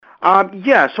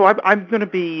So I'm going to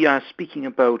be speaking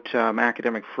about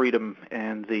academic freedom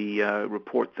and the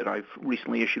report that I've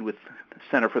recently issued with the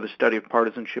Center for the Study of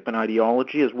Partisanship and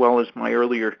Ideology, as well as my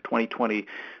earlier 2020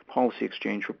 policy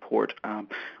exchange report,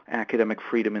 Academic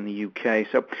Freedom in the UK.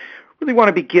 So really want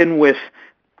to begin with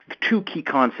two key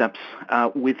concepts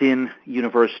within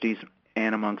universities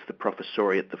and amongst the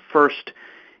professoriate. The first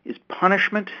is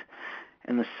punishment,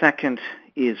 and the second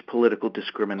is political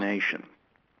discrimination.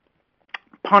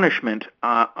 Punishment,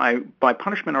 by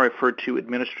punishment I refer to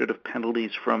administrative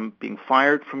penalties from being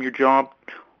fired from your job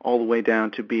all the way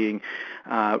down to being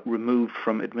removed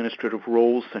from administrative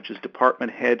roles such as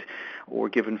department head, or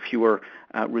given fewer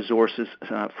resources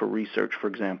for research, for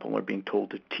example, or being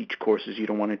told to teach courses you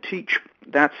don't want to teach.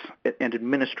 That's an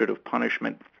administrative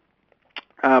punishment.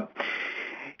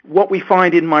 What we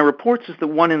find in my reports is that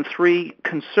 1 in 3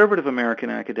 conservative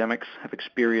American academics have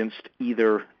experienced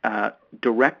either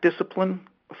direct discipline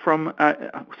from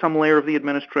some layer of the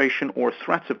administration or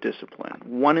threats of discipline.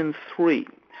 1 in 3.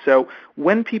 So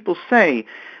when people say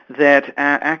that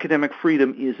academic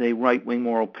freedom is a right-wing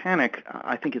moral panic,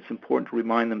 I think it's important to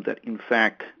remind them that, in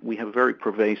fact, we have a very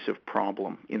pervasive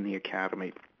problem in the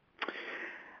academy.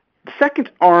 The second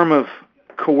arm of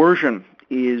coercion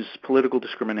is political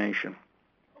discrimination.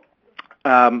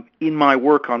 In my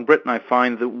work on Britain, I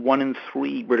find that 1 in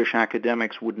 3 British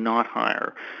academics would not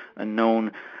hire a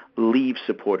known Leave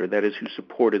supporter, that is, who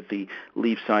supported the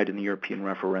Leave side in the European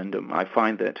referendum. I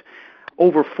find that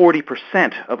over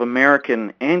 40% of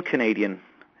American and Canadian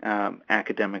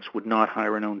academics would not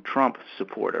hire a known Trump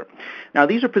supporter. Now,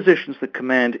 these are positions that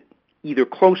command either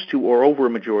close to or over a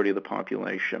majority of the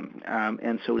population,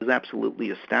 and so it is absolutely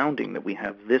astounding that we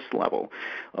have this level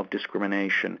of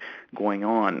discrimination going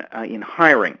on in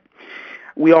hiring.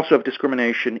 We also have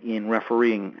discrimination in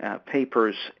refereeing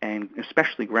papers and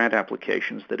especially grant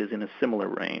applications that is in a similar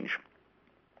range.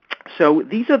 So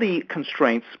these are the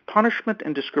constraints, punishment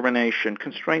and discrimination,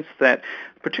 constraints that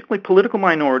particularly political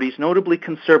minorities, notably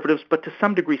conservatives, but to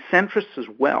some degree centrists as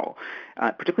well,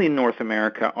 particularly in North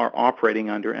America, are operating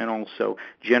under, and also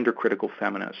gender-critical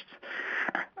feminists.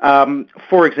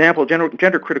 For example,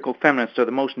 gender-critical feminists are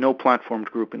the most no-platformed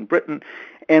group in Britain,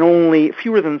 and only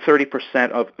fewer than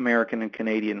 30% of American and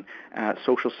Canadian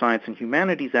social science and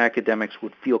humanities academics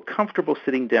would feel comfortable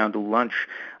sitting down to lunch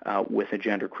with a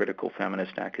gender-critical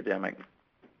feminist academic.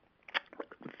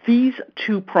 These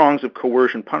two prongs of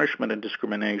coercion, punishment, and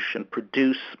discrimination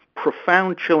produce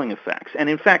profound chilling effects. And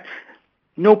in fact,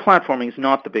 no platforming is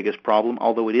not the biggest problem,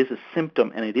 although it is a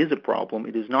symptom and it is a problem.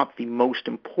 It is not the most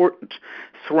important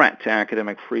threat to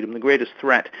academic freedom. The greatest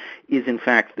threat is, in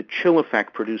fact, the chill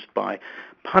effect produced by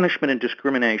punishment and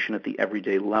discrimination at the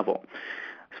everyday level.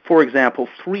 For example,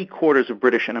 3/4 of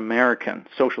British and American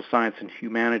social science and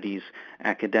humanities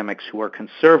academics who are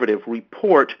conservative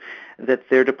report that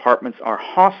their departments are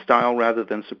hostile rather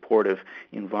than supportive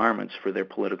environments for their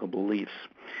political beliefs.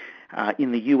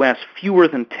 In the U.S., fewer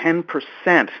than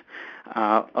 10%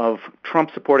 of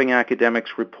Trump-supporting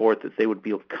academics report that they would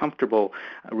feel comfortable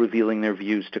revealing their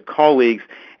views to colleagues,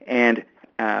 and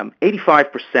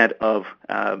 85% of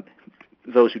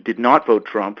those who did not vote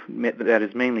Trump, that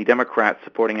is mainly Democrats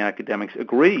supporting academics,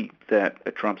 agree that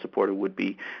a Trump supporter would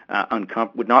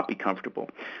not be comfortable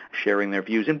sharing their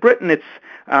views. In Britain, it's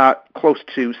close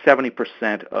to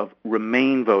 70% of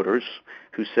Remain voters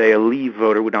who say a Leave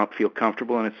voter would not feel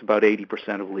comfortable, and it's about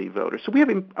 80% of Leave voters. So we have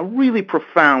a really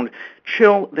profound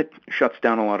chill that shuts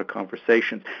down a lot of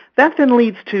conversations. That then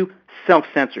leads to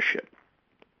self-censorship.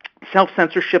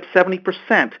 Self-censorship,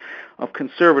 70% of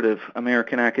conservative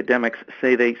American academics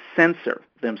say they censor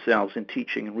themselves in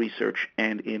teaching and research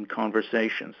and in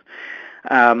conversations.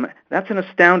 That's an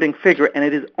astounding figure, and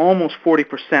it is almost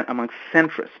 40% amongst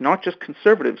centrists, not just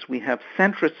conservatives. We have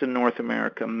centrists in North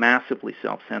America massively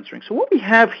self-censoring. So what we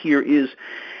have here is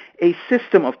a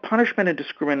system of punishment and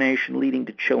discrimination leading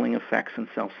to chilling effects and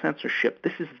self-censorship.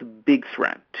 This is the big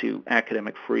threat to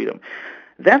academic freedom.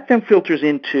 That then filters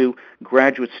into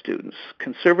graduate students.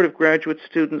 Conservative graduate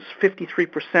students,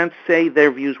 53% say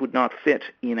their views would not fit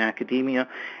in academia,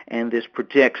 and this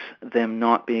predicts them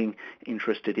not being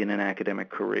interested in an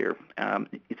academic career.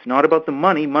 It's not about the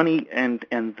money. Money and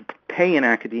the pay in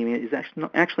academia is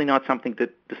actually not something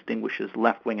that distinguishes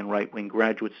left-wing and right-wing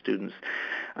graduate students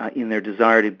in their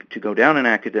desire to go down an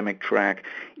academic track.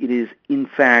 It is, in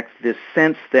fact, this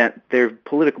sense that their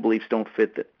political beliefs don't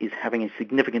fit that is having a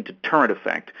significant deterrent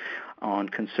effect on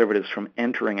conservatives from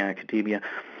entering academia.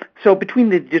 So between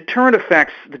the deterrent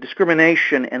effects, the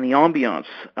discrimination, and the ambiance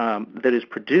that is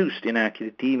produced in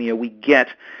academia, we get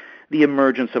the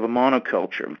emergence of a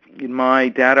monoculture. In my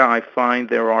data, I find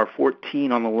there are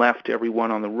 14 on the left, every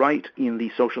one on the right in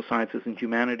the social sciences and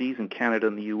humanities in Canada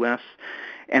and the U.S.,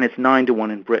 and it's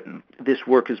 9-1 in Britain. This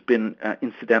work has been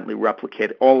incidentally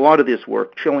replicated. A lot of this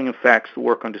work, chilling effects, the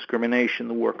work on discrimination,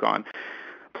 the work on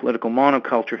political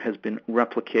monoculture has been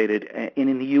replicated, and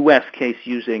in the U.S. case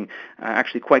using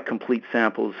actually quite complete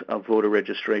samples of voter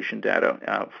registration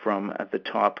data from the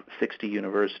top 60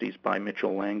 universities by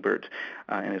Mitchell Langbert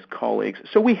and his colleagues.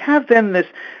 So we have then this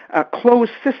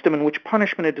closed system in which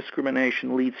punishment and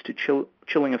discrimination leads to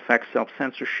chilling effects,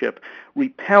 self-censorship,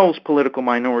 repels political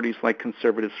minorities like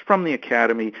conservatives from the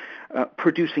academy,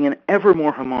 producing an ever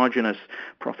more homogeneous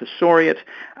professoriate,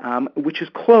 which is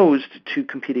closed to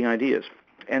competing ideas.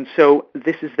 And so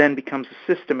this then becomes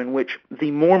a system in which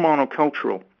the more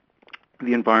monocultural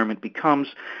the environment becomes,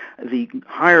 the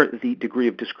higher the degree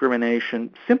of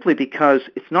discrimination, simply because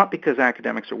it's not because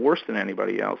academics are worse than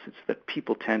anybody else, it's that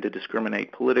people tend to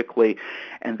discriminate politically,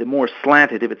 and the more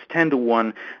slanted, if it's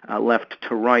 10-1 left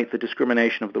to right, the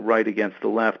discrimination of the right against the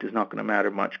left is not going to matter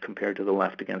much compared to the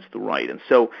left against the right. And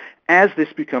so as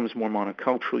this becomes more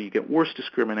monocultural, you get worse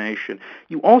discrimination.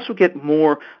 You also get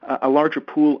a larger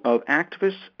pool of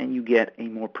activists, and you get a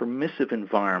more permissive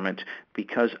environment,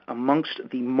 because amongst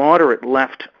the moderate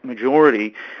left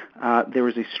majority, there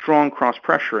is a strong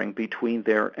cross-pressuring between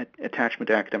their attachment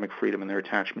to academic freedom and their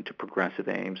attachment to progressive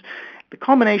aims. The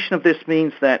combination of this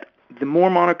means that the more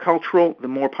monocultural, the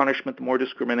more punishment, the more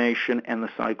discrimination, and the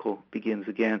cycle begins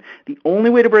again. The only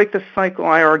way to break this cycle,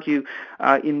 I argue,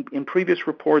 in previous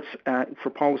reports for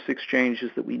policy exchange,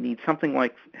 is that we need something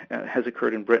like has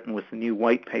occurred in Britain with the new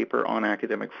white paper on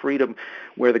academic freedom,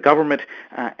 where the government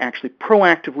actually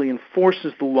proactively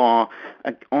enforces the law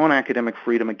on academic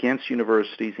freedom against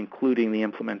universities, including the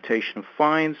implementation of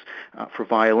fines for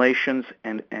violations,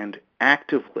 and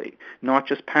actively, not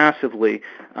just passively,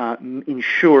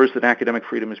 ensures that academic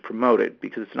freedom is promoted,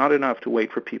 because it's not enough to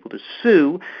wait for people to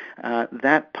sue.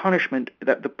 That punishment,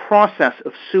 that the process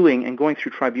of suing and going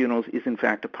through tribunals is in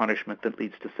fact a punishment that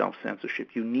leads to self-censorship.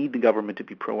 You need the government to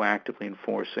be proactively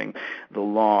enforcing the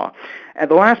law. And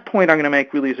the last point I'm going to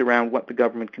make really is around what the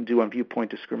government can do on viewpoint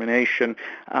discrimination.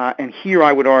 And here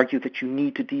I would argue that you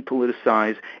need to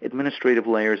depoliticize administrative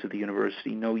layers of the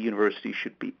university. No university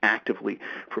should be actively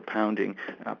propounding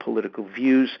political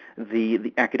views.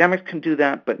 The academics can do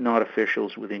that, but not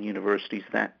officials within universities.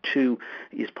 That, too,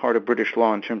 is part of British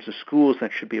law in terms of schools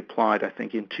that should be applied, I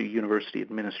think, into university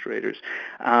administrators.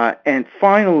 And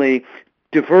finally,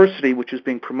 diversity, which is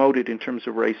being promoted in terms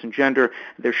of race and gender,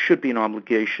 there should be an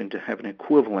obligation to have an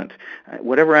equivalent.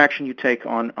 Whatever action you take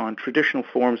on traditional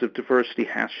forms of diversity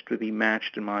has to be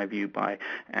matched, in my view, by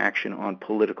action on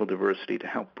political diversity to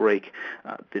help break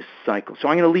this cycle. So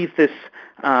I'm going to leave this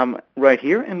right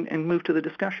here and move to the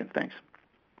discussion. Thanks.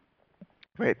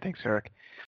 Great. Thanks, Eric.